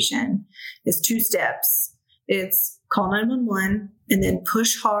Association. It's 2 steps. It's call 911 and then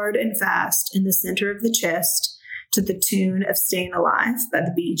push hard and fast in the center of the chest to the tune of Staying Alive by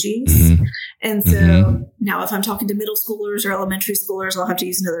the Bee Gees. Mm-hmm. And so now if I'm talking to middle schoolers or elementary schoolers, I'll have to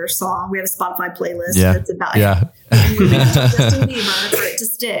use another song. We have a Spotify playlist that's about moving to Justin Bieber for it to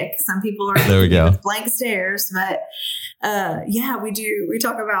stick. Some people are there we go. With blank stares, but we do. We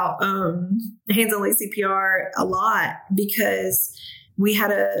talk about hands-only CPR a lot because we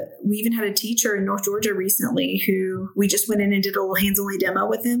even had a teacher in North Georgia recently who we just went in and did a little hands-only demo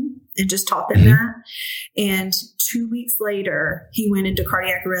with him and just taught them that. And 2 weeks later, he went into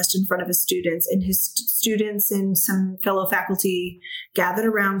cardiac arrest in front of his students, and his students and some fellow faculty gathered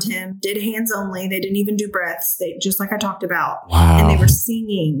around him, did hands only. They didn't even do breaths. They, just like I talked about. Wow. And they were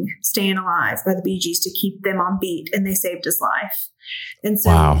singing Staying Alive by the Bee Gees to keep them on beat, and they saved his life. And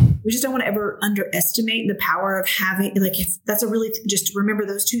so we just don't want to ever underestimate the power of having, like, if that's a really, just remember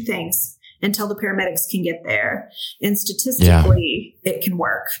those two things until the paramedics can get there. And statistically, it can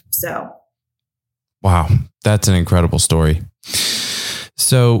work. So. Wow. That's an incredible story.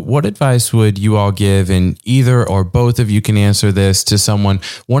 So what advice would you all give, and either or both of you can answer this, to someone?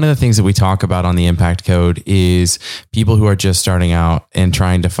 One of the things that we talk about on the Impact Code is people who are just starting out and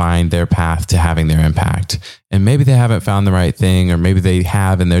trying to find their path to having their impact. And maybe they haven't found the right thing, or maybe they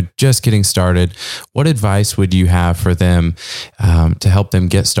have and they're just getting started. What advice would you have for them to help them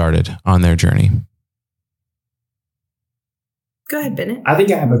get started on their journey? Go ahead, Bennett. I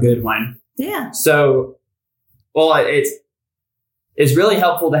think I have a good one. Yeah. So, well, it's really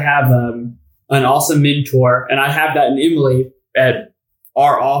helpful to have an awesome mentor. And I have that in Emily at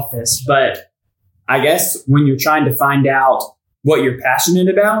our office. But I guess when you're trying to find out what you're passionate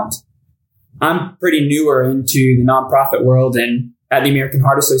about, I'm pretty newer into the nonprofit world and at the American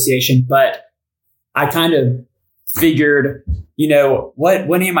Heart Association, but I kind of figured,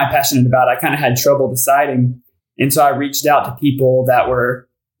 what am I passionate about? I kind of had trouble deciding. And so I reached out to people that were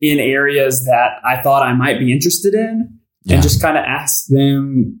in areas that I thought I might be interested in. Yeah. And just kind of ask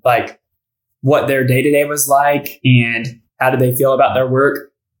them like what their day-to-day was like and how do they feel about their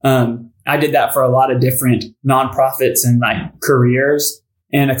work. I did that for a lot of different nonprofits and like careers,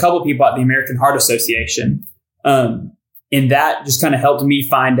 and a couple of people at the American Heart Association. And that just kind of helped me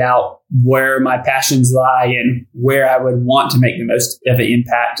find out where my passions lie and where I would want to make the most of an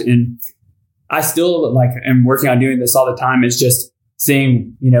impact. And I still am working on doing this all the time, is just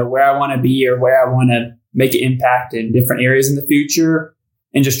seeing, where I want to be or where I want to make an impact in different areas in the future,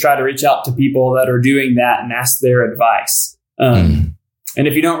 and just try to reach out to people that are doing that and ask their advice. And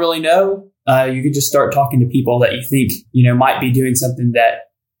if you don't really know, you could just start talking to people that you think, might be doing something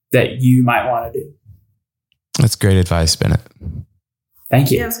that you might want to do. That's great advice, Bennett. Thank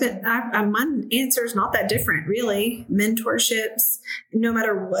you. Yeah, it's good. My answer is not that different, really. Mentorships, no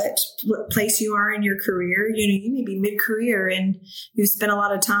matter what place you are in your career, you may be mid-career and you've spent a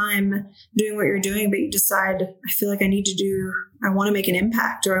lot of time doing what you're doing, but you decide, I feel like I want to make an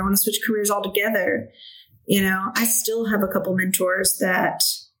impact, or I want to switch careers altogether. I still have a couple mentors that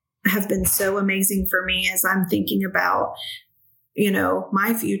have been so amazing for me as I'm thinking about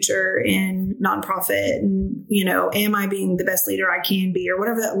my future in nonprofit, and, am I being the best leader I can be, or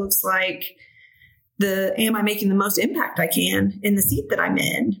whatever that looks like? Am I making the most impact I can in the seat that I'm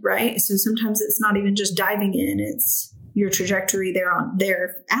in? Right. So sometimes it's not even just diving in, it's your trajectory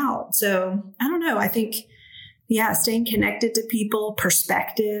there out. So I don't know. I think, staying connected to people,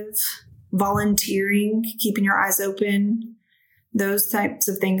 perspective, volunteering, keeping your eyes open, those types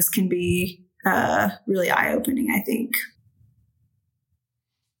of things can be really eye-opening, I think.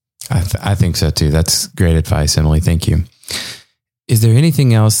 I think so too. That's great advice, Emily. Thank you. Is there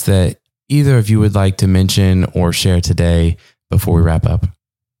anything else that either of you would like to mention or share today before we wrap up?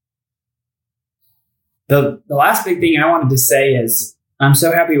 The last big thing I wanted to say is I'm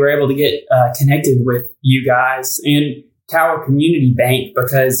so happy we're able to get connected with you guys and Tower Community Bank,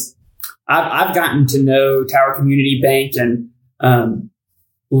 because I've gotten to know Tower Community Bank and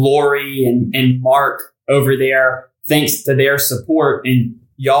Lori and Mark over there thanks to their support and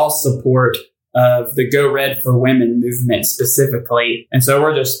y'all's support of the Go Red for Women movement specifically. And so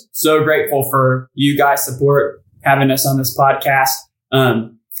we're just so grateful for you guys' support, having us on this podcast.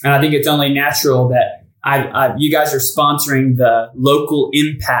 And I think it's only natural that you guys are sponsoring the local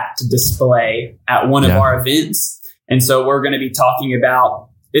impact display at one of our events. And so we're going to be talking about,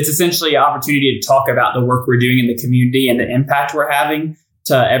 it's essentially an opportunity to talk about the work we're doing in the community and the impact we're having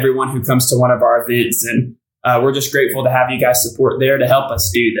to everyone who comes to one of our events. And we're just grateful to have you guys support there to help us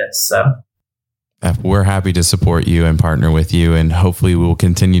do this. So we're happy to support you and partner with you, and hopefully we will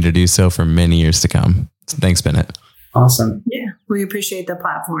continue to do so for many years to come. Thanks, Bennett. Awesome. Yeah, we appreciate the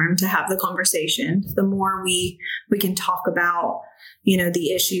platform to have the conversation. The more we can talk about,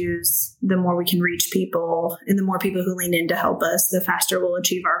 the issues, the more we can reach people, and the more people who lean in to help us, the faster we'll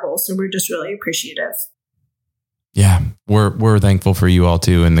achieve our goals. So we're just really appreciative. Yeah, we're thankful for you all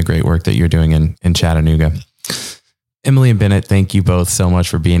too, and the great work that you're doing in Chattanooga. Emily and Bennett, thank you both so much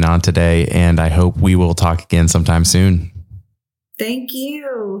for being on today, and I hope we will talk again sometime soon. Thank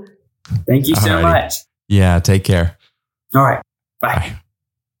you. Thank you so much. Yeah, take care. All right. Bye.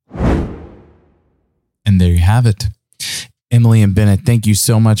 And there you have it. Emily and Bennett, thank you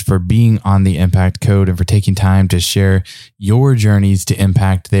so much for being on the Impact Code and for taking time to share your journeys to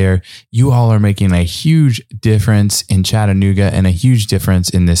impact there. You all are making a huge difference in Chattanooga and a huge difference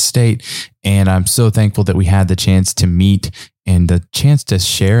in this state. And I'm so thankful that we had the chance to meet and the chance to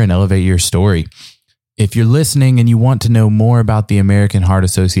share and elevate your story. If you're listening and you want to know more about the American Heart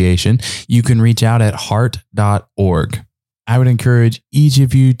Association, you can reach out at heart.org. I would encourage each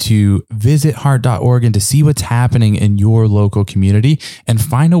of you to visit heart.org and to see what's happening in your local community and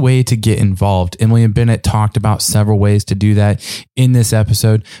find a way to get involved. Emily and Bennett talked about several ways to do that in this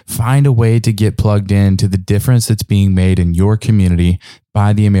episode. Find a way to get plugged in to the difference that's being made in your community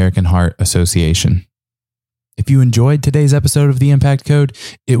by the American Heart Association. If you enjoyed today's episode of The Impact Code,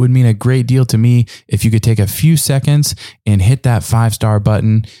 it would mean a great deal to me if you could take a few seconds and hit that 5-star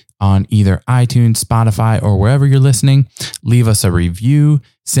button on either iTunes, Spotify, or wherever you're listening. Leave us a review.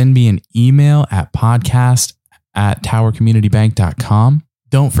 Send me an email at podcast@towercommunitybank.com.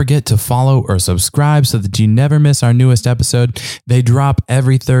 Don't forget to follow or subscribe so that you never miss our newest episode. They drop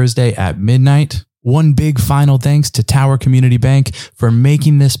every Thursday at midnight. One big final thanks to Tower Community Bank for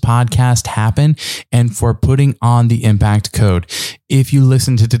making this podcast happen and for putting on the Impact Code. If you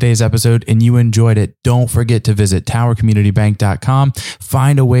listened to today's episode and you enjoyed it, don't forget to visit towercommunitybank.com.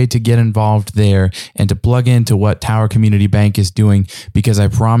 Find a way to get involved there and to plug into what Tower Community Bank is doing, because I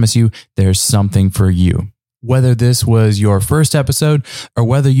promise you there's something for you. Whether this was your first episode or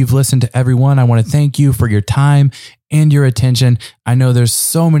whether you've listened to everyone, I want to thank you for your time and your attention. I know there's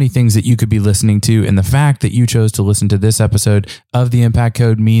so many things that you could be listening to, and the fact that you chose to listen to this episode of The Impact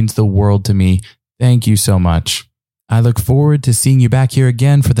Code means the world to me. Thank you so much. I look forward to seeing you back here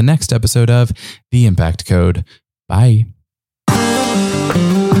again for the next episode of The Impact Code. Bye.